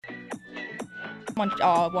One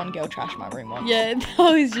girl trashed my room once. Yeah,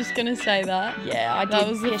 I was just going to say that. Yeah, I did. That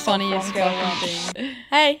was the piss off funniest one girl fucking thing.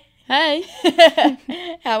 Hey.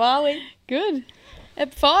 Hey. How are we? Good.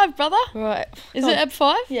 Ep 5, brother. Right. Is it Ep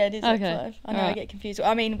 5? Yeah, it is Okay. Ep 5. I know, I Alright. get confused.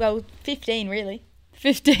 I mean, well, 15 really.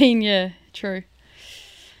 15, yeah, true.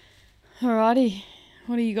 Alrighty.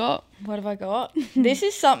 What do you got? What have I got? This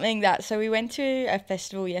is something that, so we went to a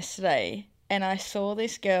festival yesterday and I saw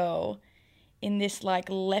this girl in this like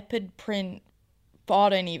leopard print, I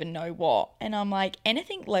don't even know what. And I'm like,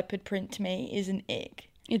 anything leopard print to me is an ick.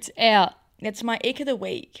 It's out. It's my ick of the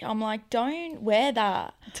week. I'm like, don't wear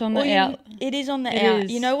that. It's on the out. It is on the It out.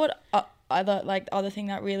 is. You know what? Other thing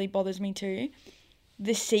that really bothers me too,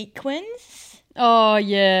 the sequins. Oh,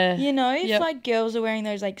 yeah. You know, if Yep. like girls are wearing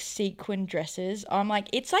those like sequin dresses, I'm like,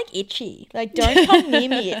 it's like itchy. Like, don't come near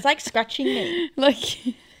me. It's like scratching me. Like,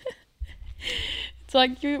 it's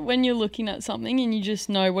like when you're looking at something and you just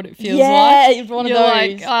know what it feels Yeah, like. it's one of You're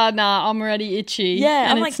those. like, nah, I'm already itchy. Yeah,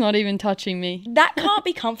 and I'm it's not even touching me. That can't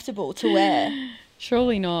be comfortable to wear.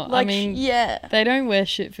 Surely not. Like, I mean, yeah. they don't wear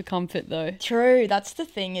shit for comfort though. True, that's the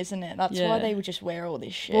thing, isn't it? That's Yeah. why they would just wear all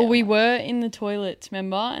this shit. Well, we were in the toilets,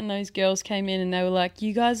 remember? And those girls came in and they were like,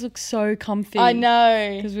 you guys look so comfy. I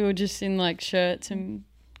know. Because we were just in like shirts and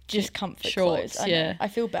Just comfort shorts, clothes. I know. yeah. I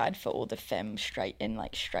feel bad for all the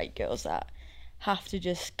straight girls that have to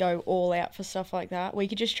just go all out for stuff like that. We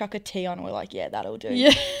could just chuck a tee on and we're like, yeah, that'll do.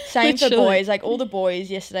 yeah. Same for literally. boys. Like all the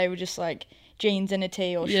boys yesterday were just like jeans and a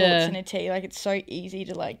tee or shorts Yeah. and a tee. Like it's so easy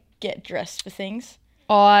to like get dressed for things.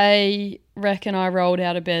 I reckon I rolled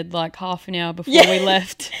out of bed like half an hour before Yeah. we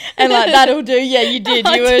left. And like that'll do. Yeah, you did.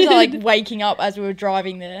 I You were did. like waking up as we were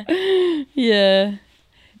driving there. Yeah.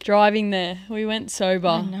 Driving there. We went sober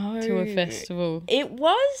I know. to a festival.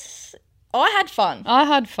 I had fun. I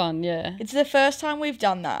had fun, yeah. It's the first time we've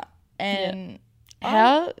done that. And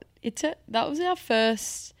That was our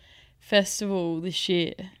first festival this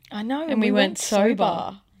year. I know. And we went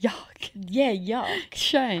sober. Yuck. Yeah, yuck.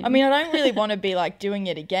 Shame. I mean, I don't really want to be like doing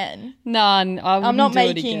it again. Nah, I I'm not wouldn't do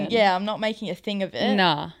it making again. yeah, I'm not making a thing of it.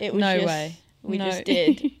 Nah, It was no just, way. We No. just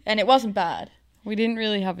did. And it wasn't bad. We didn't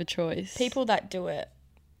really have a choice. People that do it,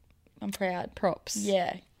 I'm proud. Props.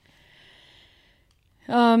 Yeah.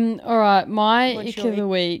 All right, my What's ick your of the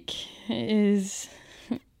week is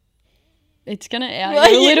it's gonna out Why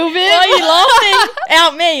you a you- little bit. Why are you laughing?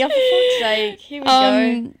 Out me. Oh, for fuck's sake. Here we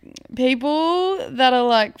go. People that are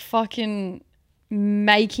like fucking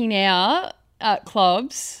making out at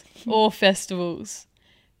clubs or festivals,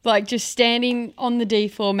 like just standing on the D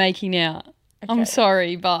floor making out. I'm Okay.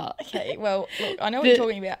 sorry, but Okay, well, look, I know what The- you're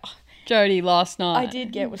talking about. Jodie last night, I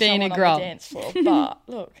did get with being someone a on grub. the dance floor, but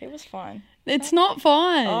look, it was fine. It's not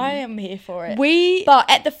fine. I am here for it. We But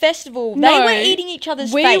at the festival, they No, were eating each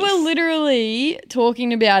other's we face. were literally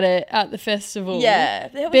talking about it at the festival. Yeah,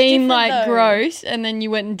 that was being different, like though. gross, and then you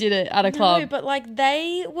went and did it at a club. No, but like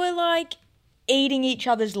they were like eating each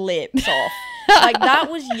other's lips off. Like that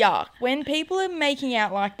was yuck. When people are making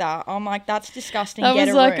out like that, I'm like, that's disgusting. That Get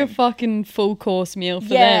was a like room. a fucking full course meal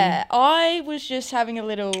for Yeah, them. I was just having a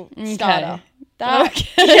little starter. Okay.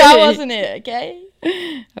 That wasn't it. Okay.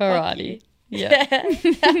 Alrighty. Yeah.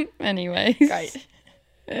 Yeah. Anyways. Great.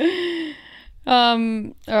 All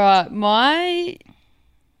right.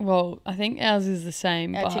 I think ours is the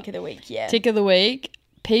same. Our but tick of the week. Yeah. tick of the week.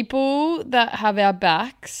 People that have our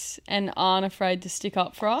backs and aren't afraid to stick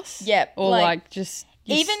up for us. Yep, Or like, just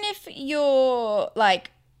Even if you're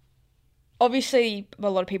like, obviously, a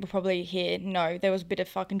lot of people probably here know there was a bit of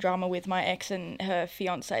fucking drama with my ex and her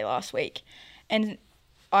fiance last week. And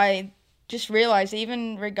I just realized,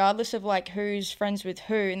 even regardless of like who's friends with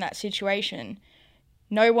who in that situation,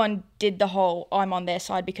 no one did the whole I'm on their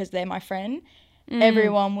side because they're my friend.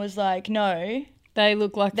 Everyone was like, no. they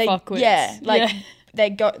look like fuckwits. Yeah, like they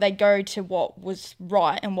go to what was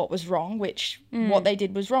right and what was wrong, which what they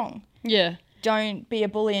did was wrong. Yeah. Don't be a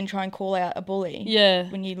bully and try and call out a bully. Yeah.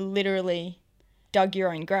 When you literally dug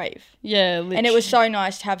your own grave. Yeah. Literally. And it was so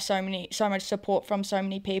nice to have so much support from so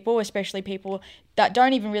many people, especially people that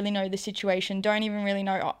don't even really know the situation, don't even really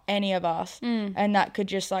know any of us, and that could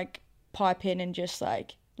just like pipe in and just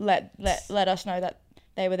like let us know that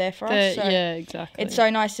they were there for us. So yeah, exactly. it's so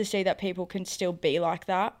nice to see that people can still be like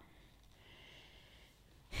that.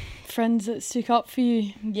 Friends that stick up for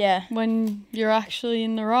you Yeah. when you're actually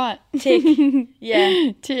in the right. Tick.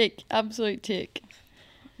 Yeah. Tick. Absolute tick.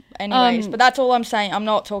 Anyways, but that's all I'm saying. I'm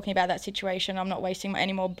not talking about that situation. I'm not wasting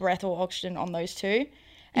any more breath or oxygen on those two.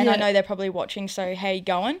 And I Yeah. know they're probably watching, so hey,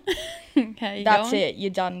 going. Okay, That's it. You're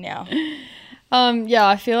done now. Yeah,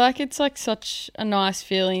 I feel like it's like such a nice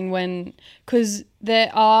feeling when, because there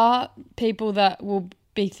are people that will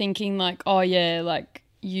be thinking like, oh yeah, like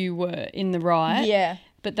you were in the right. Yeah.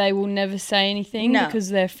 But they will never say anything because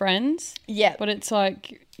they're friends. Yeah. But it's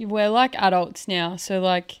like, we're like adults now. So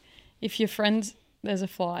like, if you're friends, there's a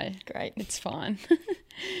fly. Great. It's fine.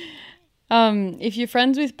 If you're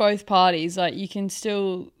friends with both parties, like you can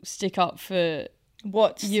still stick up for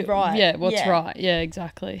what's right. Yeah, what's right. Yeah,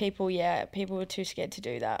 exactly. People are too scared to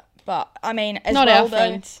do that. But I mean, as not well our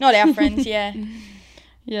friends. Not our friends, yeah.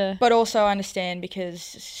 Yeah. But also I understand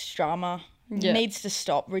because drama needs to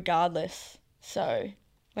stop regardless. So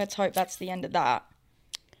let's hope that's the end of that.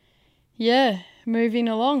 Yeah, moving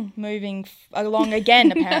along. Moving along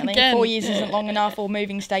again, apparently. Again. 4 years isn't long enough, or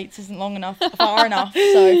moving states isn't far enough.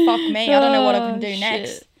 So fuck me. I don't know what I can do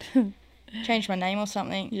next. Change my name or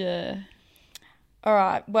something. Yeah. All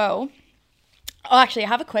right. Well, actually, I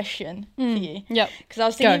have a question for you. Yep. Because I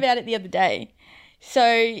was thinking about it the other day.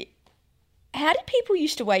 So, how did people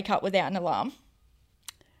used to wake up without an alarm?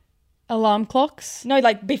 Alarm clocks? No,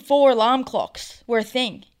 like before alarm clocks were a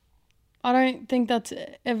thing. I don't think that's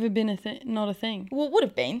ever been not a thing. Well, it would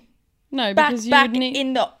have been. No, Back because you would need...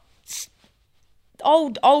 in the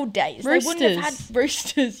old days. Roosters. They wouldn't have had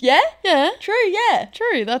roosters. Yeah? Yeah. True, yeah.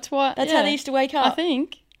 True, that's why... That's how they used to wake up. I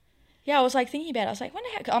think. Yeah, I was like thinking about it. I was like, wonder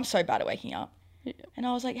how... I'm so bad at waking up. Yeah. And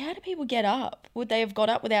I was like, how do people get up? Would they have got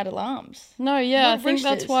up without alarms? No, yeah, I think roosters?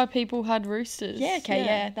 that's why people had roosters. Yeah, okay,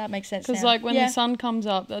 yeah, that makes sense. Because like when the sun comes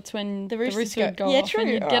up, that's when the rooster would go off true.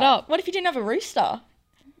 and you'd get up. What if you didn't have a rooster?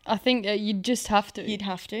 I think you'd just have to. You'd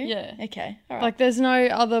have to? Yeah. Okay, all right. Like there's no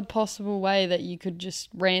other possible way that you could just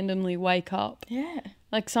randomly wake up. Yeah.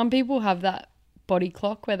 Like some people have that body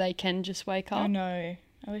clock where they can just wake up. I know.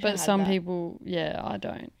 I wish I but had some that. people, I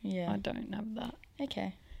don't. Yeah. I don't have that.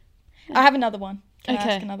 Okay. I have another one. Can I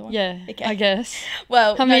ask another one? Yeah, okay. I guess.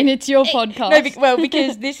 Well, I mean, it's your podcast. No,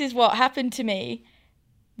 because this is what happened to me.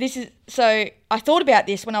 So I thought about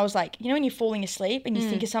this when I was like, when you're falling asleep and you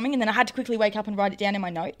think of something, and then I had to quickly wake up and write it down in my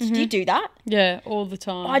notes. Do you do that? Yeah, all the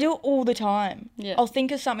time. I do it all the time. Yeah. I'll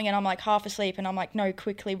think of something and I'm like half asleep and I'm like, no,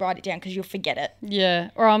 quickly write it down because you'll forget it. Yeah.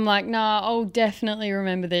 Or I'm like, nah, I'll definitely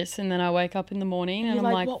remember this. And then I wake up in the morning and you're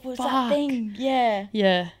I'm like, what was fuck. that thing? Yeah.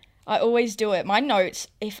 Yeah. I always do it. My notes,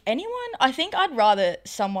 if anyone, I think I'd rather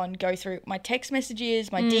someone go through my text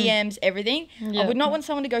messages, my DMs, everything. I would not want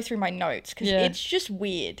someone to go through my notes because it's just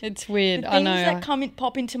weird. It's weird. The I know. things that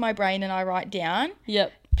pop into my brain and I write down.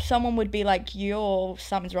 Yep. Someone would be like,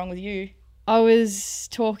 something's wrong with you. I was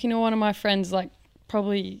talking to one of my friends like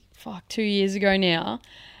probably 2 years ago now,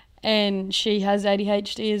 and she has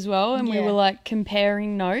ADHD as well, and we were like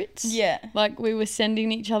comparing notes. Yeah. Like we were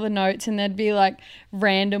sending each other notes, and there'd be like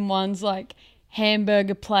random ones like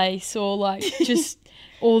hamburger place or like just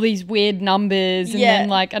all these weird numbers, and then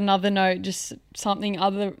like another note, just something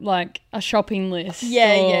other, like a shopping list.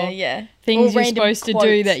 Yeah. Things or you're supposed to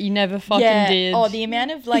do that you never fucking did. Oh, the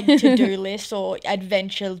amount of like to-do lists or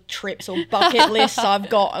adventure trips or bucket lists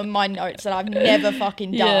I've got on my notes that I've never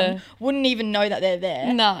fucking done. Yeah. Wouldn't even know that they're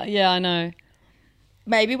there. Nah, yeah, I know.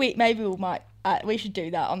 Maybe we might. We should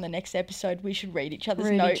do that on the next episode. We should read each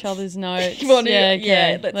other's notes. Read each other's notes.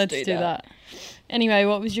 Yeah, let's do that. Anyway,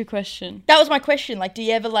 what was your question? That was my question. Like, do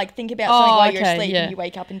you ever like think about something while you're asleep and you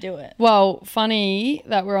wake up and do it? Well, funny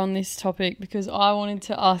that we're on this topic because I wanted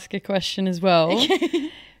to ask a question as well.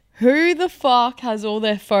 Who the fuck has all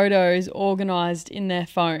their photos organised in their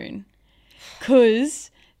phone?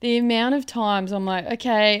 Because the amount of times I'm like,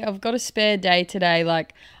 okay, I've got a spare day today.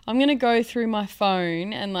 Like, I'm going to go through my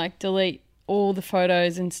phone and like delete all the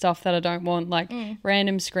photos and stuff that I don't want, like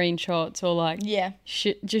random screenshots or like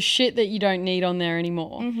shit that you don't need on there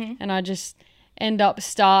anymore. And I just end up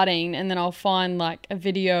starting, and then I'll find like a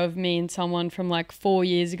video of me and someone from like 4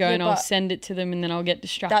 years ago, and I'll send it to them, and then I'll get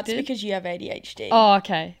distracted. That's because you have ADHD. Oh,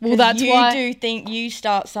 okay. Well, that's why you do think you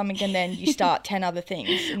start something and then you start 10 other things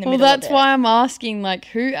in the middle. Well, that's why I'm asking, like,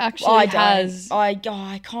 who actually has? I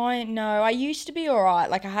can't know. I used to be alright.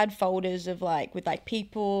 Like, I had folders of like with like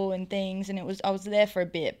people and things, and I was there for a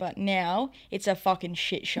bit, but now it's a fucking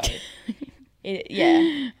shit show.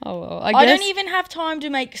 Oh well, I guess. I don't even have time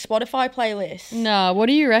to make Spotify playlists. Nah, what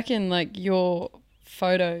do you reckon? Like your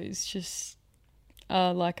photos just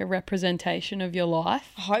are like a representation of your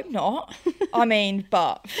life? I hope not. I mean,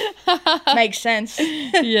 but makes sense.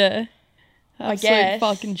 Yeah. I guess.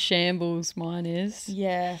 Fucking shambles mine is.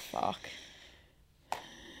 Yeah, fuck.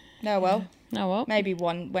 No, well. Oh well. Maybe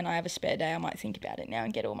when I have a spare day, I might think about it now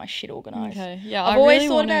and get all my shit organised. Okay. Yeah, I've always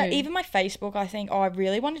thought about even my Facebook. I think, I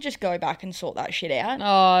really want to just go back and sort that shit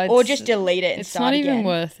out. Or just delete it and start again. It's not even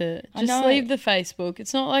worth it. Just leave the Facebook.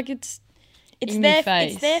 It's not like it's in there. your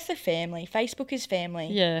face. It's there for family. Facebook is family.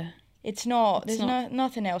 Yeah. It's not. It's There's not.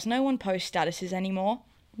 nothing else. No one posts statuses anymore.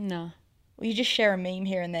 No. Well, you just share a meme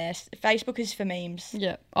here and there. Facebook is for memes.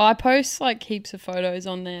 Yeah. I post like heaps of photos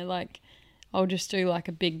on there. Like I'll just do like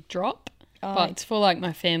a big drop. But it's for like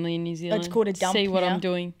my family in New Zealand. It's called a dump See what now. I'm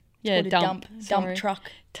doing. It's Yeah, called a dump Sorry.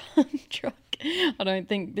 truck. Dump truck. I don't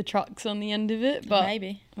think the truck's on the end of it, but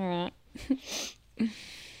Maybe. all right.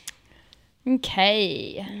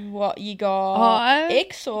 Okay. What you got?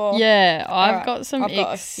 Icks or Yeah, I've Alright, got some I've got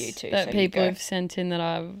a icks few too, that so you people go. have sent in that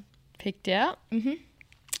I've picked out. Mhm.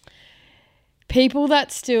 People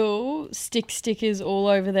that still stick stickers all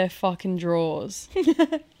over their fucking drawers.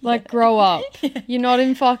 Like, grow up. You're not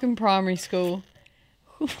in fucking primary school.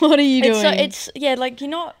 What are you doing? It's like you're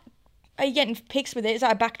not. Are you getting pics with it? Is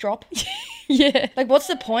that a backdrop? Yeah. Like, what's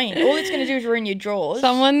the point? All it's gonna do is ruin your drawers.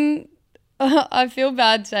 Someone, I feel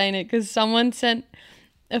bad saying it because someone sent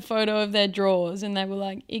a photo of their drawers and they were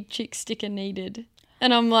like, "Ick chick sticker needed."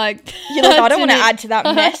 And I'm like, You're like, I don't want to "That's an add to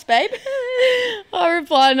that mess, babe. I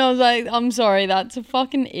replied and I was like, I'm sorry, that's a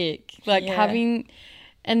fucking ick. Like Yeah. having,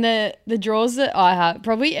 and the drawers that I have,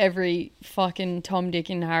 probably every fucking Tom, Dick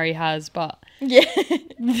and Harry has, but Yeah.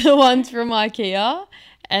 the ones from IKEA,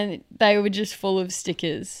 and they were just full of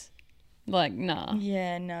stickers. Like, nah.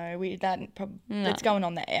 Yeah, no, No. it's going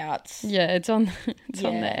on the outs. Yeah, it's on on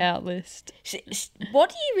Yeah. the out list.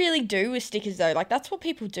 What do you really do with stickers though? Like, that's what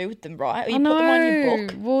people do with them, right? Or you I put them on your know.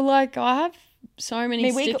 book. Well, like, I have so many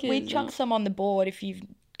I mean, stickers. we chucked some on the board if you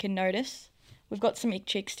can notice. We've got some Ick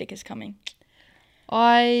Chick stickers coming.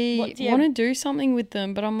 I What do you- want to do something with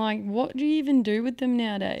them, but I'm like, what do you even do with them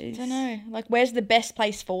nowadays? I don't know. Like, where's the best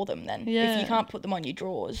place for them then? If Yeah. you can't put them on your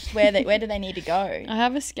drawers, where do they need to go? I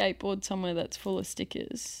have a skateboard somewhere that's full of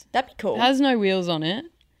stickers. That'd be cool. It has no wheels on it.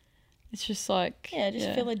 It's just like... Yeah,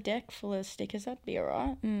 just fill a deck full of stickers. That'd be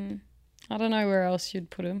alright. I don't know where else you'd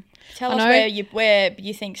put them. Tell I us know- where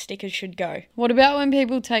you think stickers should go. What about when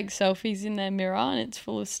people take selfies in their mirror and it's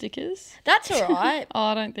full of stickers? That's alright. Oh,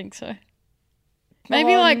 I don't think so.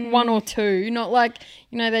 Maybe like one or two, not like,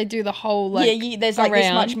 you know, they do the whole like there's like this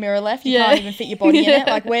around. much mirror left. You Yeah. can't even fit your body in it.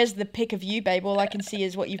 Yeah. Like, where's the pic of you, babe? All I can see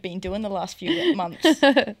is what you've been doing the last few months.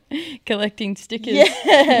 collecting stickers.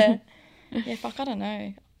 Yeah. Yeah, fuck, I don't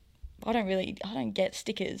know. I don't get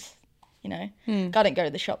stickers, you know. I don't go to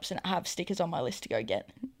the shops and have stickers on my list to go get.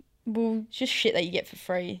 Well, It's just shit that you get for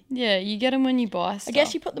free. yeah, you get them when you buy stuff. I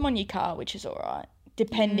guess you put them on your car, which is alright,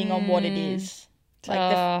 depending on what it is. Like,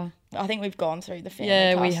 I think we've gone through the family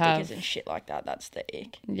Yeah, car we stickers have. and shit like that. That's the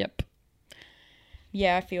ick. Yep.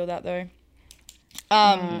 Yeah, I feel that though.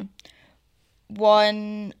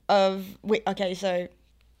 So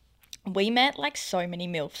we met like so many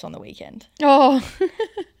MILFs on the weekend. Oh,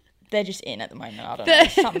 They're just in at the moment. I don't know.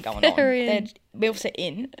 There's something going on. they're in. MILFs are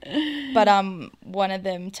in. But one of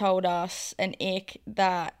them told us an ick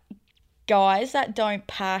that guys that don't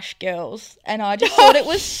pash girls, and I just thought it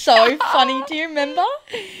was so funny. Do you remember?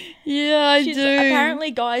 yeah, I She's do. apparently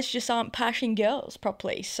guys just aren't pashing girls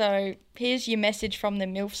properly. So here's your message from the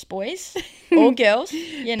MILFs boys or girls,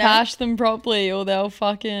 you know. Pash them properly or they'll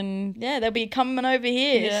fucking... Yeah, they'll be coming over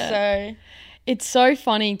here. Yeah. So It's so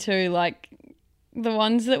funny too, like, the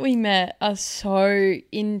ones that we met are so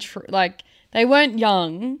like, they weren't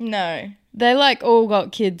young. no. They, like, all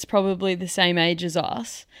got kids probably the same age as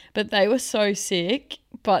us, but they were so sick,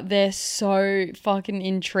 but they're so fucking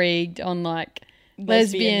intrigued on, like,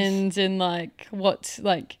 lesbians and, like, what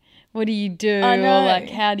do you do? I know. Or, like,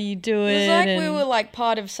 how do you do it? It was like we And were like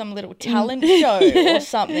part of some little talent show or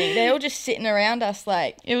something. They're all just sitting around us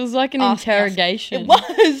like it was like an asking us- interrogation. It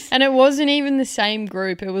was. And it wasn't even the same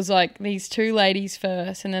group. It was like these two ladies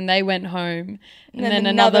first, and then they went home, and then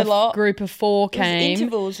another another lot. group of four It was came,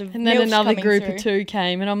 intervals of and then MILFs another coming group through. of two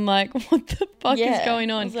came, and I'm like, what the fuck is going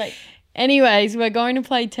I on? was like, Anyways, we're going to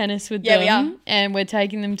play tennis with Yeah, them, we are. and we're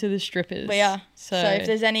taking them to the strippers. we are. So, So if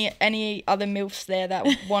there's any other MILFs there that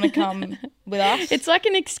want to come with us, it's like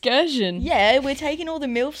an excursion. yeah, we're taking all the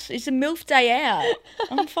MILFs. It's a MILF day out.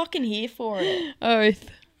 I'm fucking here for it. Oath.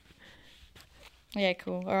 Yeah,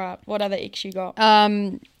 cool. All right. What other icks you got?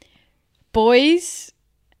 Boys.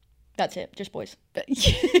 That's it. Just boys.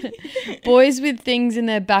 Boys with things in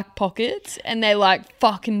their back pockets and they're like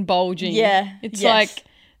fucking bulging. Yeah, It's yes. like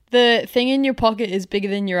the thing in your pocket is bigger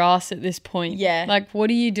than your ass at this point. Yeah. Like, what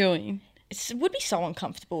are you doing? It would be so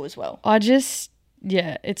uncomfortable as well.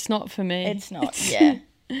 It's not for me. It's not. Yeah.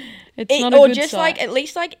 It's not a or good just sight. like at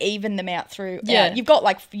least like even them out through. Yeah. You've got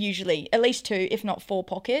like usually at least 2, if not 4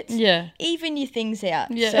 pockets. Yeah. Even your things out,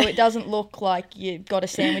 Yeah. so it doesn't look like you've got a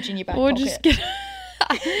sandwich in your back Or pocket. just get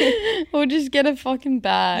or just get a fucking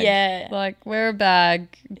bag. Yeah. Like, wear a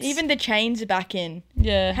bag. Even the chains are back in.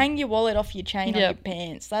 Yeah. Hang your wallet off your chain on your Yep.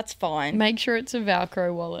 pants. That's fine. Make sure it's a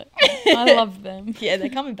Velcro wallet. I love them. Yeah, they're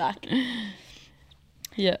coming back.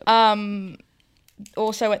 Yeah.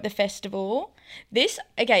 Also at the festival, it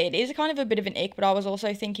is kind of a bit of an ick, but I was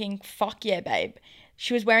also thinking, fuck yeah, babe.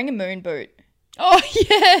 She was wearing a moon boot. Oh,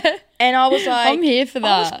 yeah. And I was like... I'm here for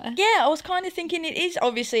that. I was kind of thinking it is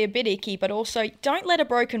obviously a bit icky, but also don't let a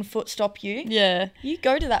broken foot stop you. Yeah. You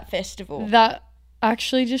go to that festival. That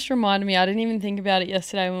actually just reminded me, I didn't even think about it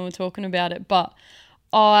yesterday when we were talking about it, but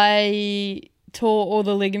I tore all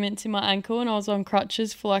the ligaments in my ankle and I was on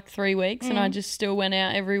crutches for like 3 weeks and I just still went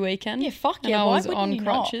out every weekend. Yeah, fuck and yeah. I Why was wouldn't on you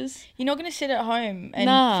crutches. not? You're not going to sit at home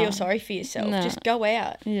and feel sorry for yourself. Nah. Just go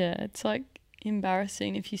out. Yeah, it's like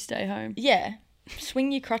embarrassing if you stay home. Yeah.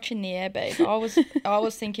 Swing your crutch in the air, babe. I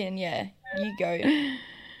was thinking, yeah, you go.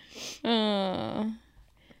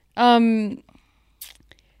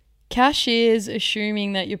 Cashiers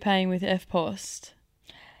assuming that you're paying with FPOST.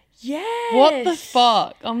 Yes. What the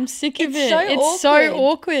fuck? I'm sick of it. It's so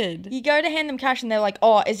awkward. You go to hand them cash and they're like,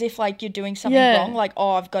 oh, as if like you're doing something wrong. Like,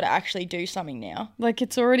 oh, I've got to actually do something now. Like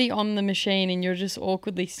it's already on the machine and you're just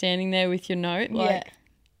awkwardly standing there with your note. Like,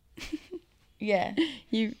 yeah.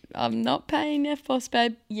 I'm not paying FPOST,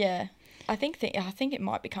 babe. Yeah. I think it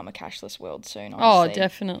might become a cashless world soon, honestly. honestly. Oh,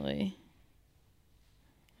 definitely.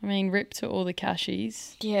 I mean, rip to all the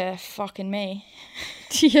cashies. Yeah, fucking me.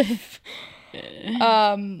 Yeah.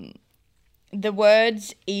 The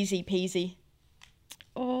words easy peasy.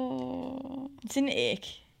 Oh. It's an ick.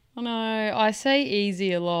 I know. I say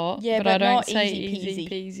easy a lot, Yeah, but I don't not say easy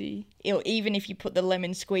peasy. Even if you put the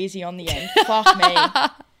lemon squeezy on the end. Fuck me.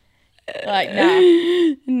 Like,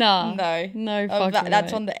 nah. No fucking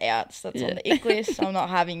That's way. on the outs. That's on the ick list. I'm not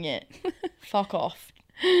having it. Fuck off.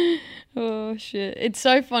 Oh, shit. It's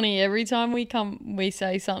so funny. Every time we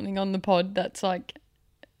say something on the pod that's like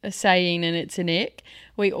a saying and it's an ick,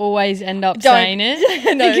 we always end up saying it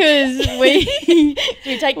because we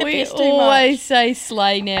take the piss too much. always say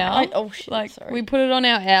slay now. Oh shit! Like sorry. we put it on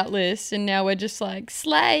our out list and now we're just like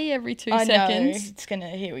slay every 2 seconds. Know.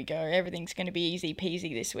 Here we go. Everything's gonna be easy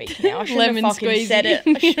peasy this week now. I shouldn't Lemon have fucking squeezy. said it.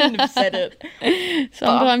 I shouldn't have said it.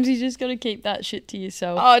 Sometimes you just gotta keep that shit to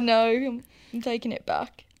yourself. Oh no, I'm taking it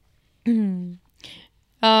back.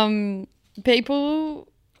 People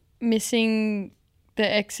missing the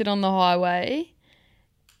exit on the highway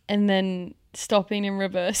and then stopping and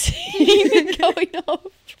reversing and going off.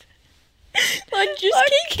 Like, just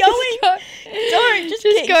keep going. Don't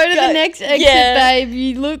just go to the next exit, babe.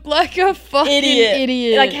 You look like a fucking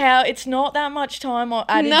idiot. Like how it's not that much time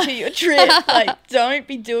added to your trip. Like, don't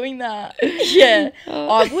be doing that. Yeah.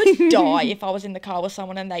 I would die if I was in the car with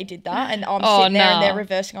someone and they did that and I'm sitting there and they're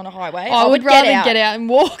reversing on a highway. I would rather get out and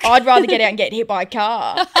walk. I'd rather get out and get hit by a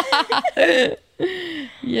car.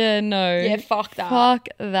 Yeah, no. Yeah, fuck that. Fuck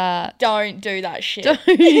that. Don't do that shit.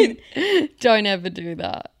 Don't ever do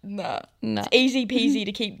that. No. It's easy peasy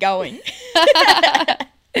to keep going.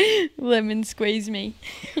 Lemon squeeze me.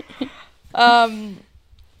 There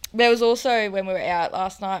was also, when we were out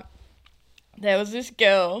last night, there was this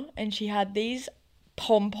girl and she had these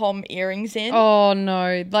pom-pom earrings in. Oh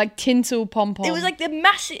no, like tinsel pom-pom. It was like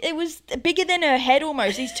it was bigger than her head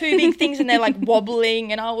almost. These two big things and they're like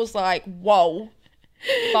wobbling and I was like, whoa.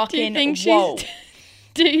 Fucking whoa.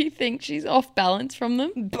 Do you think she's off balance from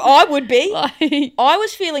them? I would be. Like, I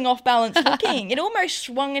was feeling off balance looking. It almost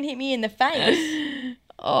swung and hit me in the face.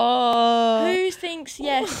 Oh. Who thinks,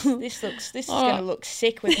 yes, this is going to look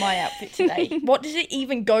sick with my outfit today? What does it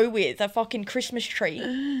even go with? A fucking Christmas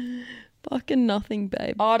tree? Fucking nothing,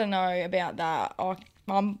 babe. I don't know about that. I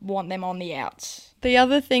want them on the outs. The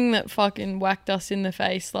other thing that fucking whacked us in the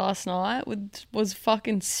face last night was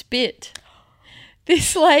fucking spit.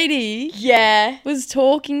 This lady was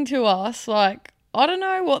talking to us like, I don't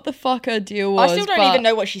know what the fuck her deal was. I still don't even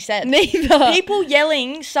know what she said. Neither. People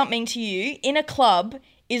yelling something to you in a club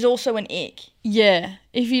is also an ick. Yeah.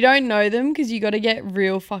 If you don't know them, because you got to get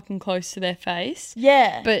real fucking close to their face.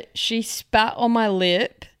 Yeah. But she spat on my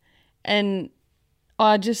lip and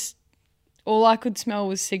all I could smell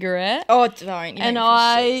was cigarette. Oh, don't. And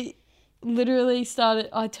I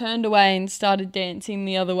turned away and started dancing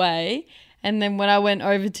the other way. And then when I went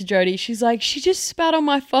over to Jodie, she's like, she just spat on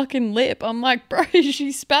my fucking lip. I'm like, bro,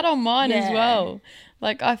 she spat on mine as well.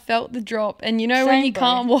 Like, I felt the drop. And you know when you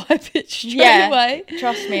can't wipe it straight away?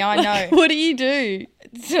 Trust me, I know. What do you do?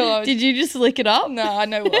 So, did you just lick it up? No, I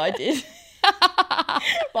know what I did.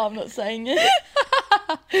 But I'm not saying it.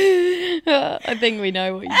 I think we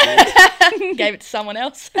know what you did. Gave it to someone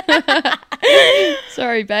else.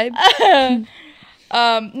 Sorry, babe.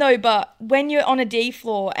 No, but when you're on a D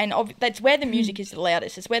floor and that's where the music is the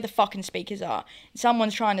loudest. It's where the fucking speakers are.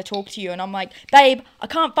 Someone's trying to talk to you and I'm like, babe, I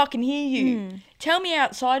can't fucking hear you. Tell me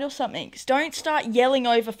outside or something. 'Cause don't start yelling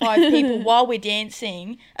over 5 people while we're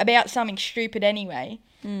dancing about something stupid anyway.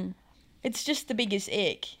 It's just the biggest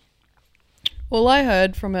ick. All I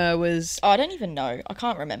heard from her was... I don't even know. I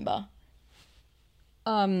can't remember.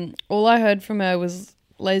 all I heard from her was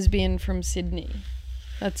lesbian from Sydney.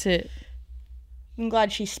 That's it. I'm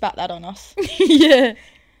glad she spat that on us. Yeah.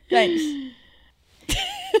 Thanks.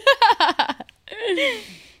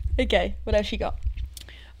 Okay, what else you got?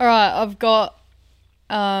 All right, I've got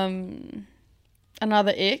another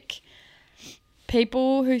ick.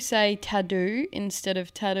 People who say tattoo instead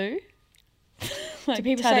of tattoo. Like Do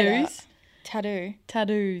people tattoos. say that? Tattoo.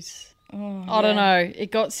 Tattoos. Oh, I don't know.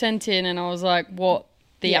 It got sent in and I was like, what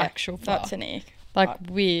the actual fuck? That's an ick. Like,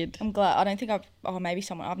 weird. I'm glad. I don't think I've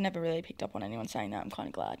never really picked up on anyone saying that. I'm kind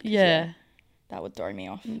of glad. Yeah. That would throw me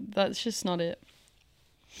off. That's just not it.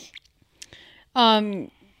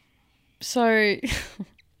 So,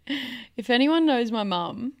 if anyone knows my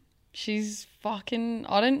mum, she's fucking...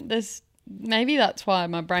 maybe that's why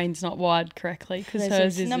my brain's not wired correctly, because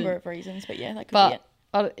hers There's a number isn't. of reasons, but yeah, that could be it.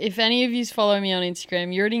 If any of you follow me on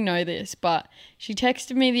Instagram, you already know this, but she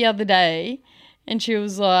texted me the other day and she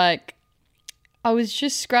was like, I was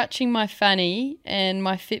just scratching my fanny and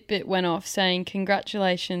my Fitbit went off saying,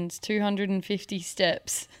 congratulations, 250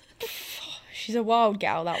 steps. She's a wild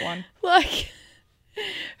gal, that one. Like,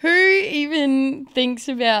 who even thinks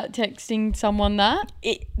about texting someone that?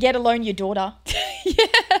 Get alone your daughter.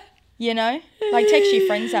 Yeah. You know? Like, text your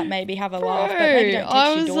friends that maybe have a laugh, but maybe don't text I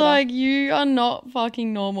your was daughter. like, you are not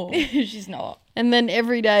fucking normal. She's not. And then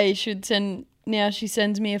every day now she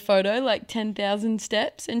sends me a photo, like 10,000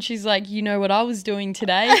 steps, and she's like, you know what I was doing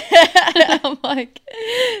today? And I'm like,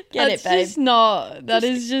 Get it, babe. That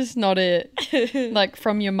is just not it. Like,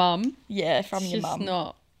 from your mum. Yeah, from It's your just mum.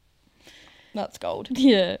 not. That's gold.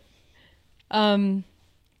 Yeah. All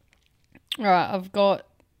right, I've got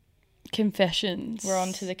confessions. We're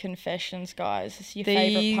on to the confessions, guys. This is your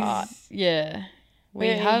favourite part. Yeah.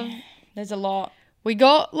 There's a lot. We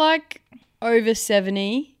got like over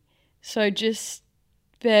 70, so just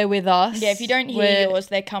bear with us. Yeah, if you don't hear yours,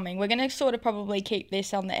 they're coming. We're going to sort of probably keep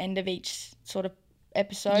this on the end of each sort of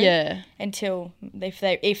episode. Yeah. Until if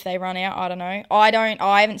they run out, I don't know.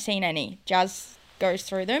 I haven't seen any. Jazz goes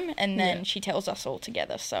through them and then she tells us all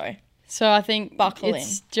together, so I think buckle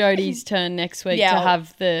it's Jodie's turn next week to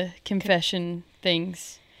have the confession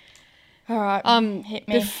things. All right, hit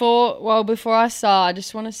me. Before I start, I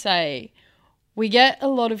just want to say we get a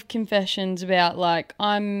lot of confessions about like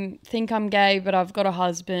think I'm gay but I've got a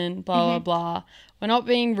husband, blah blah blah. We're not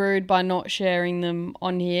being rude by not sharing them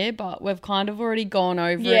on here, but we've kind of already gone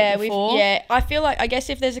over it before. I feel like, I guess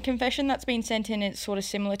if there's a confession that's been sent in, it's sort of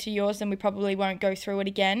similar to yours, then we probably won't go through it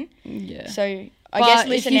again. Yeah. So I guess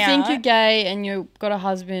listen out. If you think you're gay and you've got a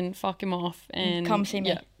husband, fuck him off and come see me.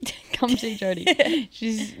 Yeah. Come see Jodie.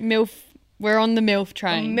 She's MILF. We're on the MILF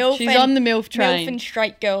train. She's and, on the MILF train. MILF and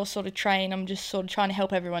straight girl sort of train. I'm just sort of trying to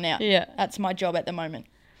help everyone out. Yeah. That's my job at the moment.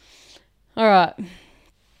 All right.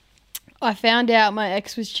 I found out my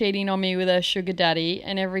ex was cheating on me with her sugar daddy,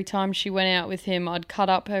 and every time she went out with him, I'd cut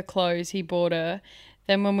up her clothes he bought her.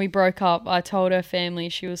 Then when we broke up, I told her family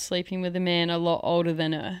she was sleeping with a man a lot older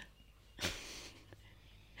than her.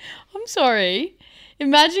 I'm sorry.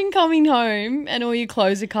 Imagine coming home and all your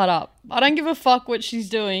clothes are cut up. I don't give a fuck what she's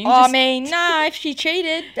doing. I mean, if she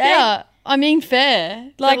cheated. Yeah, I mean,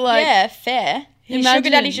 fair. Yeah, fair. His sugar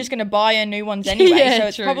daddy's just going to buy her new ones anyway, Yeah, so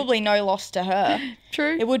it's true. probably no loss to her.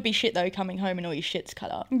 True. It would be shit, though, coming home and all your shit's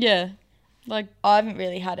cut up. Yeah. Like, I haven't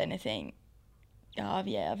really had anything.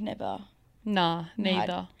 I've never. Nah,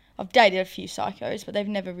 neither. I've dated a few psychos, but they've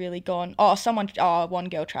never really gone, one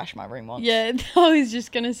girl trashed my room once. Yeah, I was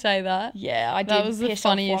just going to say that. Yeah, I did. That was the piss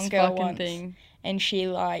off funniest one girl fucking once, thing. And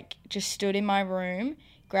she, just stood in my room,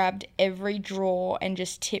 grabbed every drawer and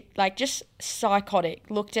just tipped, just psychotic.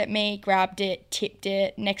 Looked at me, grabbed it, tipped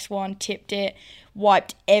it, next one, tipped it,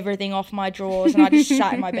 wiped everything off my drawers, and I just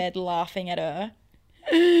sat in my bed laughing at her.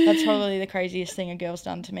 That's probably the craziest thing a girl's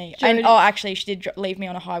done to me. And actually, she did leave me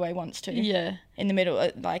on a highway once too. Yeah. In the middle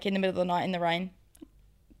of the night in the rain.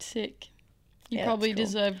 Sick. You probably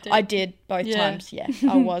deserved it. I did both times. Yeah,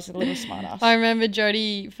 I was a little smartass. I remember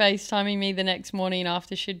Jodie FaceTiming me the next morning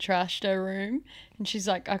after she'd trashed her room, and she's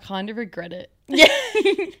like, "I kind of regret it." Yeah,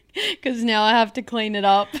 because now I have to clean it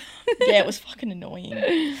up. Yeah, it was fucking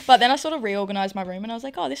annoying. But then I sort of reorganized my room, and I was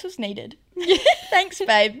like, "Oh, this was needed." Yeah. Thanks,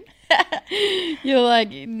 babe. You're like,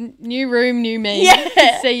 new room, new me.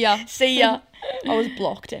 Yeah. See ya. See ya. I was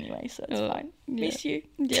blocked anyway, so it's fine. Miss you.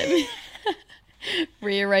 Yeah.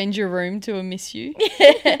 Rearrange your room to a miss you.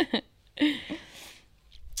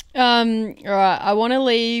 All right. I want to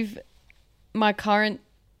leave my currently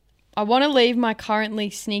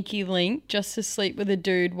sneaky link just to sleep with a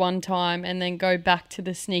dude one time and then go back to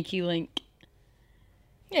the sneaky link.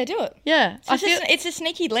 Yeah, do it. Yeah. It's a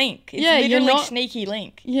sneaky link. It's Yeah, you're literally not- sneaky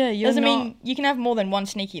link. Yeah, Doesn't mean you can have more than one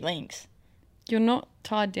sneaky links. you're not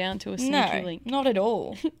tied down to a sneaky link. Not at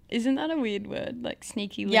all. Isn't that a weird word? Like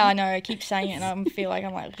sneaky link? Yeah, I know. I keep saying it and I feel like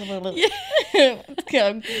I'm like... lost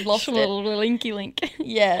it. Linky link.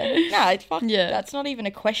 Yeah. No, it's fuck. Yeah. That's not even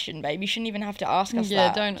a question, babe. You shouldn't even have to ask us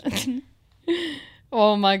Yeah, that. don't.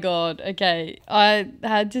 Oh my God. Okay. I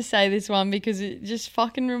had to say this one because it just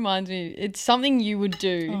fucking reminds me. It's something you would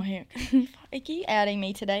do. Oh, here. Are you outing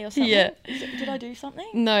me today or something? Yeah. Did I do something?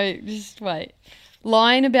 No, just wait.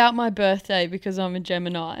 Lying about my birthday because I'm a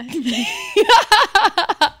Gemini.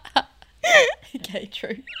 Okay,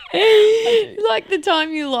 true. Like the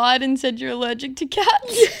time you lied and said you're allergic to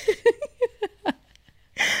cats.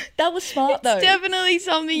 That was smart, though. It's definitely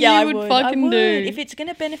something Yeah, you would fucking do. If it's going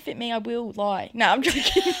to benefit me, I will lie. No, I'm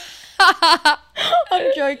joking.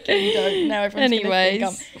 I'm joking. Don't. Now everyone's going to think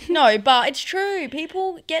Anyways. No, but it's true.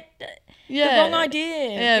 People get the wrong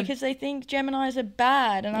idea Yeah. because they think Geminis are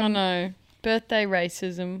bad. And I know. Birthday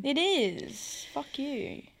racism. It is. Fuck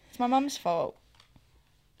you. It's my mum's fault.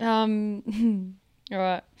 All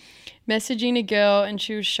right. Messaging a girl and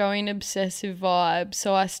she was showing obsessive vibes.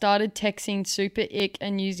 So I started texting super ick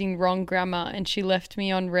and using wrong grammar and she left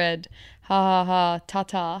me on red. Ha ha ha.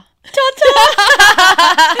 Ta-ta. Ta-ta!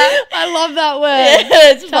 I love that word.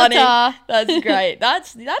 Yeah, it's funny. Ta-ta. That's great.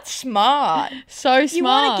 That's smart. So smart. You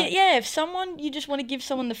want to if someone, you just want to give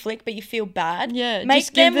someone the flick but you feel bad, Yeah, make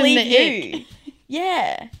just give them them leave the you.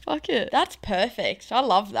 Yeah. Fuck it. That's perfect. I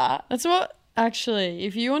love that. That's what, actually,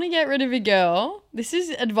 if you want to get rid of a girl, this is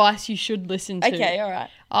advice you should listen to. Okay, all right.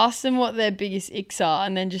 Ask them what their biggest icks are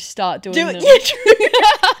and then just start doing Do them. it. Yeah, true.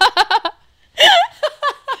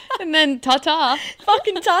 And then ta-ta.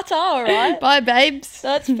 Fucking ta-ta, all right? Bye, babes.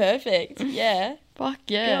 That's perfect. Yeah. Fuck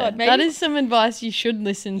yeah. God, maybe- that is some advice you should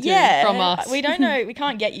listen to Yeah. from us. We don't know. We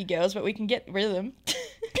can't get you girls, but we can get rid of them.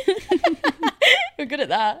 We're good at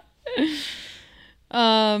that.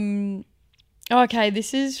 Okay,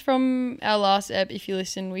 this is from our last ep. If you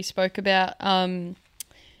listen, we spoke about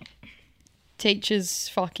teachers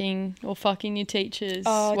fucking or fucking your teachers,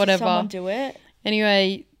 whatever. Did someone do it?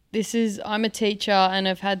 Anyway, this is I'm a teacher and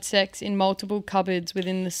I've had sex in multiple cupboards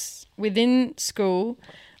within school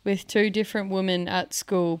with two different women at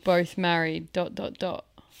school, both married. ...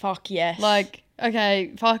 Fuck yes. Like,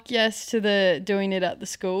 okay, fuck yes to the doing it at the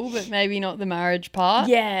school, but maybe not the marriage part.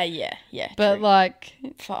 Yeah. But true. like,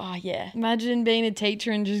 Yeah. imagine being a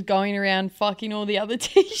teacher and just going around fucking all the other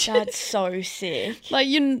teachers. That's so sick. Like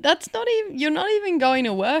you're not even going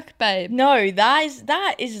to work, babe. No,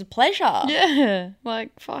 that is a pleasure. Yeah,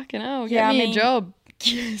 like fucking hell, get Yeah, I me mean- a job.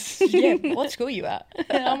 Yeah. What school you at?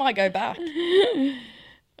 I might go back.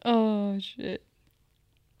 Oh shit.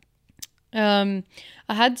 I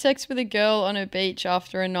had sex with a girl on a beach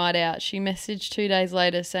after a night out. She messaged 2 days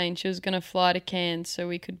later saying she was going to fly to Cairns so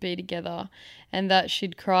we could be together and that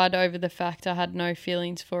she'd cried over the fact I had no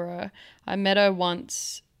feelings for her. I met her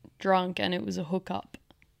once drunk and it was a hookup.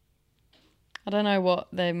 I don't know what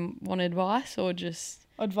they want advice or just...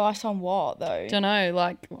 Advice on what, though? Don't know.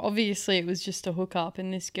 Like, obviously it was just a hookup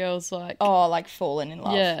and this girl's like... Oh, like falling in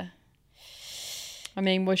love. Yeah. I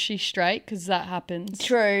mean, was she straight? Because that happens.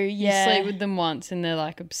 True, yeah. You sleep with them once and they're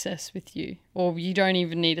like obsessed with you. Or you don't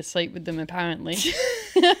even need to sleep with them apparently.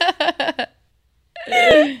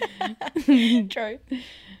 True.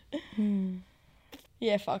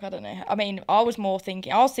 Yeah, fuck, I don't know. I mean, I was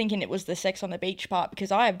thinking it was the sex on the beach part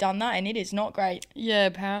because I have done that and it is not great. Yeah,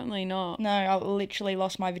 apparently not. No, I literally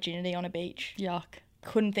lost my virginity on a beach. Yuck.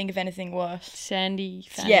 Couldn't think of anything worse. Sandy.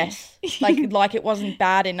 Fanny. Yes. like it wasn't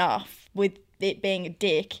bad enough with it being a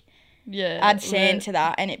dick. Yeah. Add sand to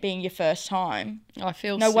that and it being your first time. I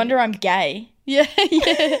feel No sick. wonder I'm gay. Yeah,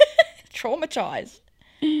 yeah. Traumatized.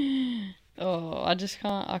 Oh, I just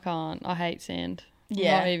can't. I can't. I hate sand.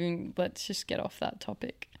 Yeah. Not even. Let's just get off that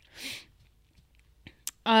topic.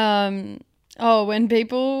 Oh, when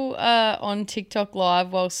people are on TikTok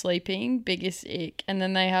live while sleeping, biggest ick, and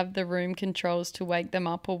then they have the room controls to wake them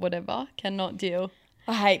up or whatever. Cannot deal.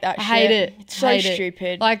 I hate that shit. I hate it. It's so Hate it.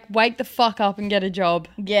 stupid. Like, wake the fuck up and get a job.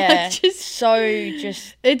 yeah. Like,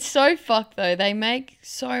 just It's so fucked though. They make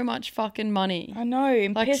so much fucking money. I know.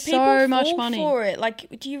 And Like, people so much fall money. for it.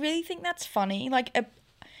 Like, do you really think that's funny? Like,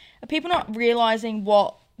 are people not realizing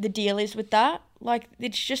what the deal is with that. Like,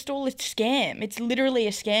 it's just all a scam. It's literally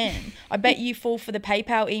a scam. I bet you fall for the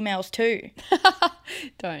PayPal emails too.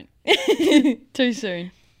 Don't. Too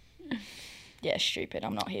soon. Yeah, stupid.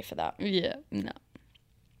 I'm not here for that. Yeah, no.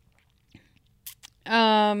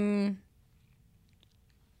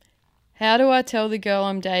 How do I tell the girl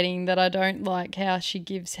I'm dating that I don't like how she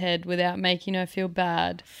gives head without making her feel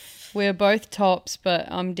bad? We're both tops, but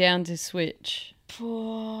I'm down to switch.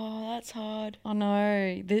 Oh, that's hard. I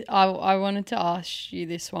know. I wanted to ask you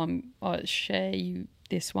this one, or share you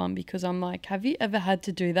this one, because I'm like, have you ever had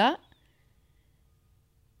to do that?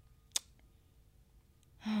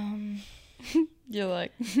 You're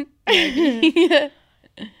like, maybe.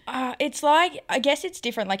 It's like, I guess it's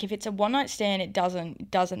different. Like, if it's a one night stand, it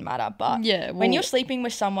doesn't matter. But Yeah, when you're sleeping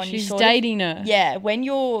with someone, she's you sort dating of, her. Yeah, when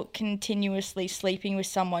you're continuously sleeping with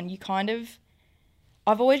someone, you kind of.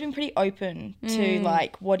 I've always been pretty open to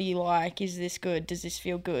like, what do you like? Is this good? Does this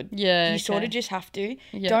feel good? Yeah, You sort okay. of just have to.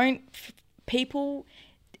 Yeah. Don't people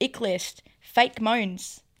ick list, fake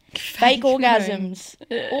moans, fake orgasms,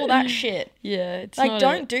 all that shit. Yeah, it's Like, not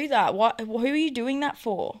don't do that. Who are you doing that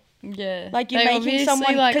for? Yeah. Like, you're They making obviously,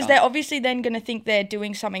 someone, like, because they're obviously then going to think they're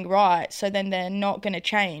doing something right, so then they're not going to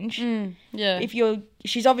change. yeah.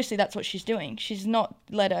 She's obviously, that's what she's doing. She's not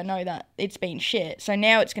let her know that it's been shit. So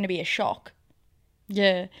now it's going to be a shock.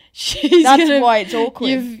 Yeah. That's why it's awkward.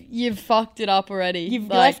 You've fucked it up already. You've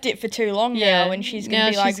Like, left it for too long yeah, now, and she's going now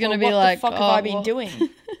to be like, she's gonna well, be what like, the fuck have oh, I been what? doing?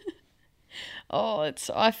 Oh,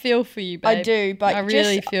 I feel for you, babe. I do, but I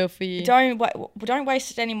really just feel for you. don't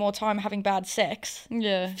waste any more time having bad sex.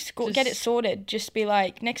 Yeah. Get it sorted. Just be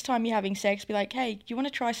like, next time you're having sex, be like, hey, do you want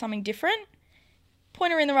to try something different?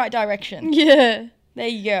 Point her in the right direction. Yeah. There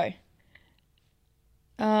you go.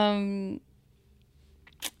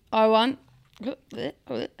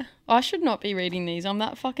 I should not be reading these. I'm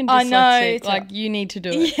that fucking I know, dyslexic. it's Like, you need to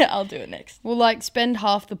do it. Yeah, I'll do it next. We'll, like, spend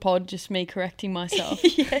half the pod just me correcting myself.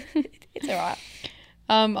 Yeah, it's all right.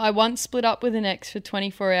 I once split up with an ex for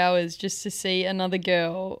 24 hours just to see another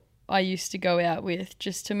girl I used to go out with,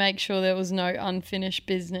 just to make sure there was no unfinished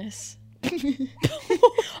business.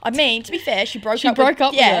 I mean, to be fair, she broke up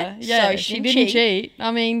with her. her. Yeah, so she didn't cheat.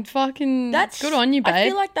 I mean, fucking That's good on you, babe. I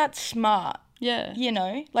feel like that's smart. Yeah. You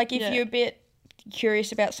know, like, if you're a bit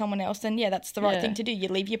curious about someone else, then yeah, that's the right thing to do. You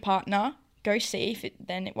leave your partner, go see if it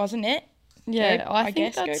wasn't it. Yeah, go, I think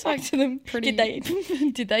guess that's go back like to them. pretty.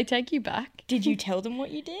 Did they take you back? Did you tell them what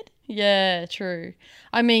you did? Yeah, true.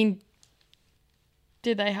 I mean,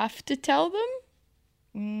 did they have to tell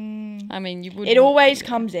them? I mean, you would. It always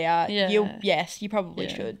comes out. Yeah. Yes, you probably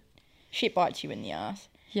should. Shit bites you in the ass.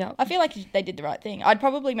 Yeah. I feel like they did the right thing. I would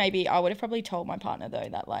have probably told my partner though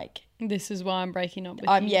that, like, this is why I'm breaking up with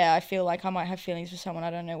you. Yeah, I feel like I might have feelings for someone, I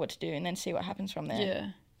don't know what to do, and then see what happens from there. Yeah.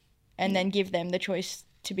 And then give them the choice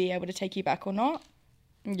to be able to take you back or not.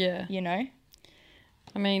 Yeah. You know?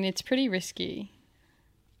 I mean, it's pretty risky.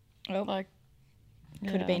 Well, Like,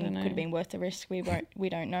 could have been worth the risk. We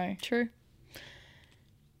don't know. True.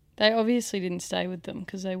 They obviously didn't stay with them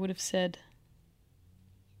because they would have said.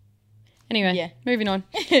 Anyway, moving on.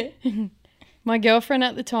 My girlfriend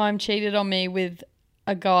at the time cheated on me with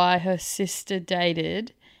a guy her sister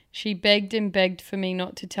dated. She begged and begged for me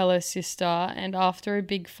not to tell her sister, and after a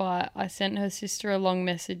big fight, I sent her sister a long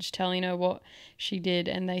message telling her what she did,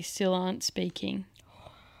 and they still aren't speaking.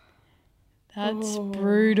 That's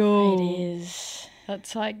brutal. It is.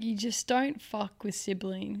 That's like, you just don't fuck with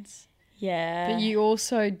siblings. Yeah. But you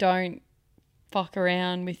also don't fuck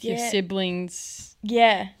around with your siblings'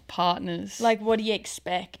 partners. Like, what do you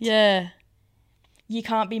expect? Yeah. You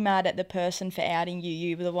can't be mad at the person for outing you.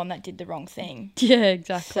 You were the one that did the wrong thing. Yeah,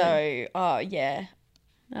 exactly. So, yeah.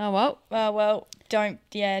 Oh, well. Well, don't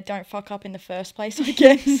fuck up in the first place, I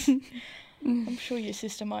guess. I'm sure your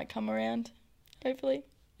sister might come around. Hopefully.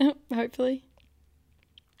 Hopefully.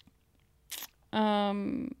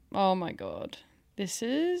 Oh my God. This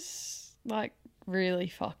is, like, really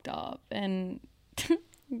fucked up. And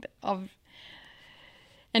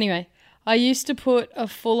Anyway, I used to put a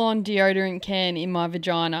full-on deodorant can in my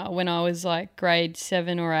vagina when I was like grade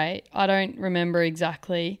 7 or 8. I don't remember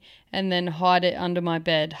exactly. And then hide it under my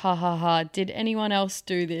bed. Ha ha ha. Did anyone else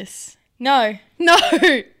do this? No. No.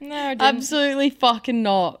 No, I didn't. Absolutely fucking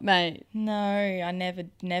not, mate. No, I never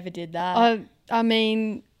did that. I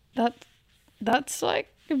mean, that's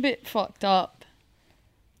like a bit fucked up.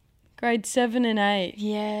 Grade 7 and 8.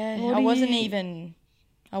 Yeah. What I do wasn't you- even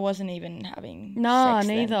having Nah, sex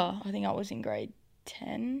then. neither. I think I was in grade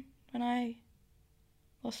 10 when I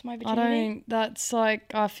lost my I virginity. don't, that's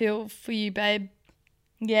like, I feel for you, babe.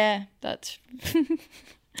 Yeah. That's,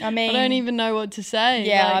 I mean, I don't even know what to say.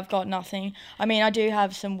 Yeah, Like, I've got nothing. I mean, I do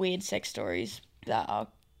have some weird sex stories that are.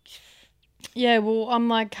 yeah, well, I'm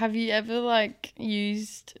like, have you ever like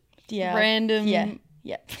used random? Yeah.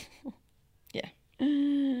 Yeah.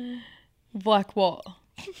 Like what?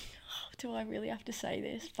 Do I really have to say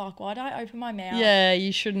this? Fuck, why did I open my mouth? Yeah,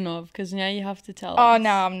 you shouldn't have, because now you have to tell Oh, us.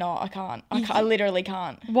 no, I'm not. I can't. I literally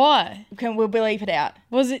can't. Why? We'll bleep it out.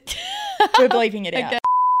 Was it? We're bleeping it out.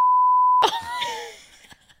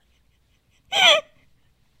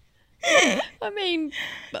 I mean,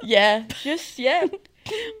 Yeah.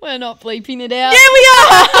 we're not bleeping it out. Yeah, we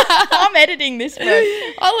are. I'm editing this, bro.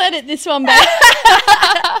 I'll edit this one back.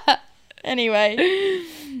 Anyway.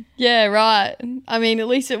 Yeah, right. I mean, at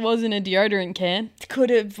least it wasn't a deodorant can.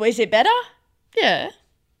 Could have. Was it better? Yeah.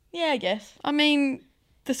 Yeah, I guess. I mean,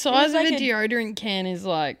 the size of like a a- deodorant can is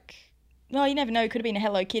like... No, you never know. It could have been a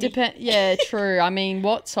Hello Kitty. Yeah, true. I mean,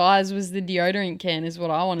 what size was the deodorant can is what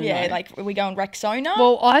I want to know. Yeah, like, are we going Rexona?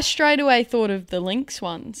 Well, I straight away thought of the Lynx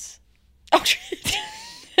ones. Oh,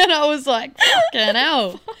 And I was like, fucking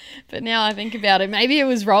hell. But now I think about it, maybe it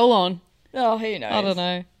was roll-on. oh, who knows? I don't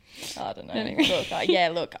know. I don't know. Anyway.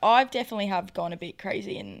 Look, I've definitely have gone a bit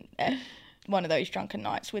crazy in one of those drunken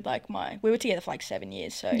nights with like we were together for like 7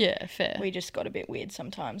 years, so Yeah, fair. we just got a bit weird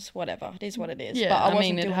sometimes. Whatever, it is what it is. Yeah, but I I wasn't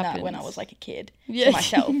mean, it doing that when I happens. was like a kid Yeah. to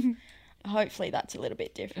myself. Hopefully that's a little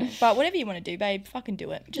bit different. But whatever you want to do, babe, fucking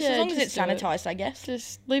do it. Just Yeah, as long as just it's do it. sanitized, I guess.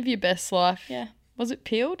 Just live your best life. Yeah. Was it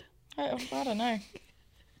peeled? I don't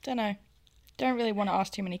know. Don't really want to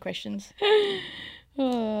ask too many questions.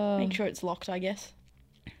 Oh. Make sure it's locked, I guess.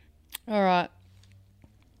 All right.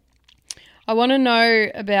 I want to know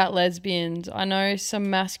about lesbians. I know some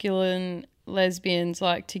masculine lesbians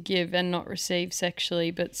like to give and not receive sexually,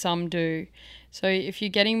 but some do. So if you're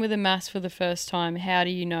getting with a mas for the first time, how do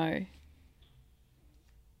you know?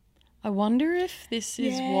 I wonder if this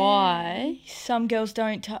is why Some girls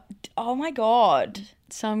don't. Oh my god.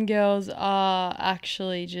 some girls are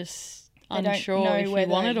actually just They unsure don't know if you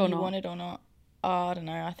whether want it or you not. want it or not. Oh, I don't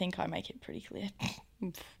know. I think I make it pretty clear.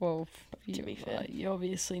 Well, To be fair. you're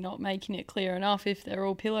obviously not making it clear enough if they're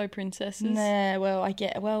all pillow princesses. Nah, well, I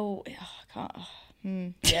get. Well, I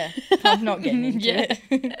can't. Yeah, I'm not getting into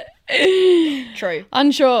it. True.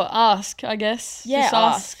 Unsure, ask, I guess. Yeah, Just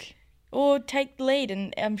ask. Or take the lead,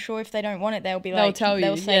 and I'm sure if they don't want it, they'll be They'll like, tell you,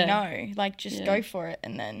 they'll say yeah. no. Like, just Yeah. go for it,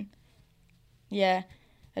 and then, yeah,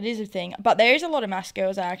 it is a thing. But there is a lot of mask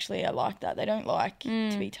girls that actually are like that. They don't like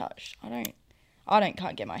to be touched.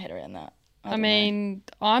 Can't get my head around that. I mean,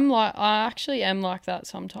 I actually am like that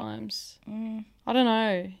sometimes. I don't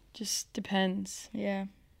know. Just depends. Yeah.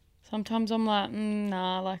 Sometimes I'm like,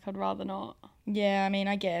 nah, like I'd rather not. Yeah, I mean,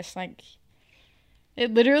 I guess, like,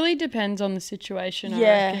 It literally depends on the situation, I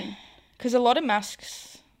yeah. reckon. Because a lot of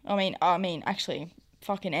masks, I mean, actually,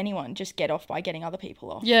 fucking anyone just get off by getting other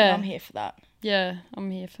people off. Yeah. And I'm here for that. Yeah, I'm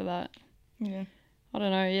here for that. Yeah. I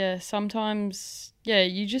don't know, yeah. Sometimes, yeah,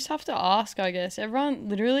 you just have to ask, I guess.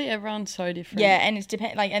 Everyone's so different. Yeah, and it's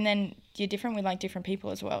and then you're different with, like, different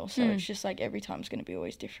people as well. So it's just, like, every time's going to be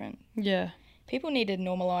always different. Yeah. People need to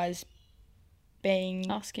normalise being,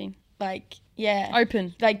 Asking. like, yeah.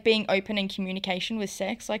 Open. Like, being open in communication with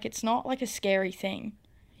sex. Like, it's not, like, a scary thing.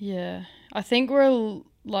 Yeah. I think we're,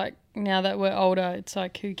 like, now that we're older, it's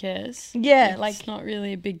like, who cares? Yeah, It's not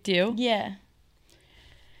really a big deal. Yeah.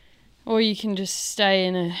 Or you can just stay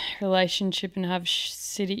in a relationship and have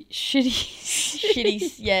shitty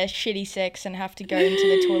shitty sex and have to go into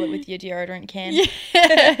the toilet with your deodorant can.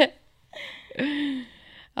 Yeah.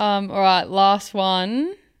 All right, last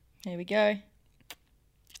one. Here we go.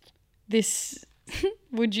 This,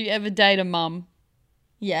 would you ever date a mum?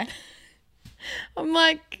 Yeah. I'm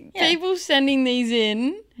like, Yeah. people sending these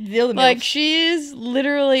in. The Like, MILF. she is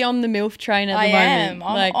literally on the MILF train at the I am.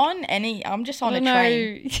 moment. I'm just on I a don't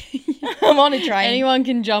train. know. I'm on a train. Anyone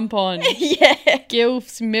can jump on. Yeah.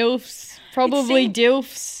 Gilfs, MILFs, probably seemed-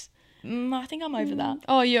 DILFs. I think I'm over that.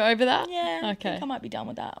 Oh, you're over that? Yeah. I Okay. think I might be done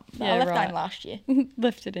with that. But Yeah, I left that right. in last year.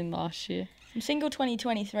 Left it in last year. I'm single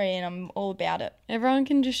 2023 and I'm all about it. Everyone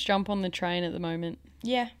can just jump on the train at the moment.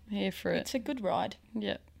 Yeah. Here for it. It's a good ride.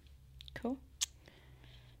 Yeah. Cool.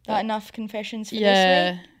 That enough confessions for this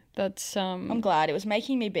Yeah. week? That's I'm glad. It was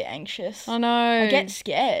making me a bit anxious. I know. I get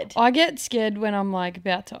scared. I get scared when I'm like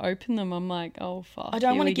about to open them. I'm like, oh fuck. I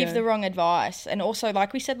don't here want to we give go. the wrong advice. And also,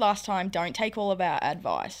 like we said last time, don't take all of our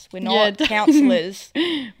advice. We're Yeah, not counsellors.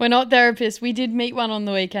 We're not therapists. We did meet one on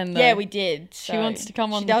the weekend though. Yeah, we did. She So wants to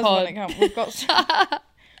come on she the does pod. want to come. We've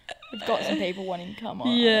got some people wanting to come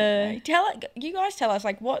on. Yeah. You guys tell us,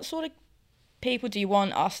 like, what sort of people do you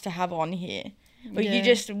want us to have on here? Or Yeah. you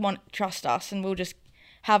just trust us and we'll just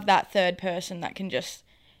have that third person that can just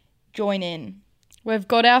join in. We've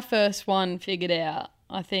got our first one figured out.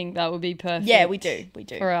 I think that would be perfect. Yeah, we do.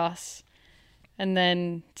 For us. And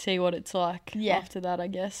then see what it's like Yeah. after that, I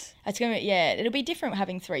guess. It's gonna be, it'll be different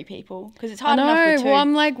having 3 people because it's I hard enough know. with 2. Well,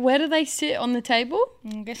 I'm like, where do they sit on the table?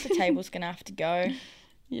 I guess the table's gonna have to go,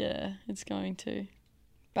 Yeah, it's going to.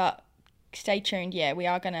 but stay tuned. Yeah, we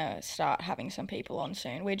are gonna start having some people on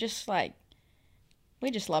soon. We just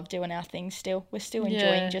love doing our things still. We're still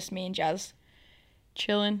enjoying just me and Jazz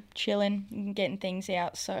Chilling. chilling and getting things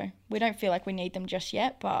out. So we don't feel like we need them just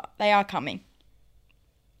yet, but they are coming.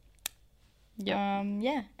 Yep.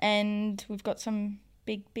 Yeah, and we've got some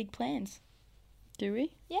big plans. Do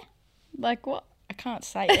we? Yeah. Like what? I can't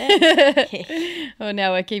say it. Oh,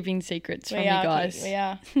 now we're keeping secrets from you guys. We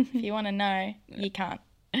are. If you want to know, you can't.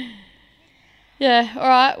 Yeah. All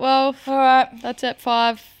right. Well, All right. that's at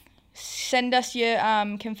 5. Send us your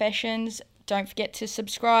confessions. Don't forget to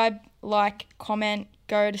subscribe, like, comment,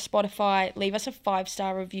 go to Spotify, leave us a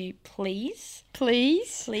 5-star review, please.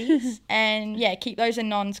 Please. And yeah, keep those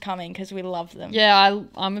anons coming because we love them. Yeah,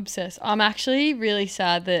 I'm obsessed. I'm actually really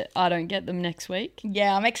sad that I don't get them next week.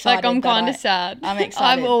 Yeah, I'm excited. Like, I'm kind of sad. I'm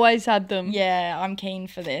excited. I've always had them. Yeah, I'm keen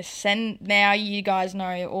for this. Now you guys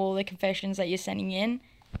know all the confessions that you're sending in,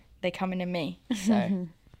 they're coming to me. So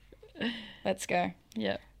let's go.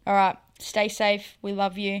 Yeah. All right. Stay safe. We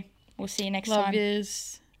love you. We'll see you next time. Love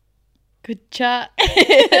yous. Good chat.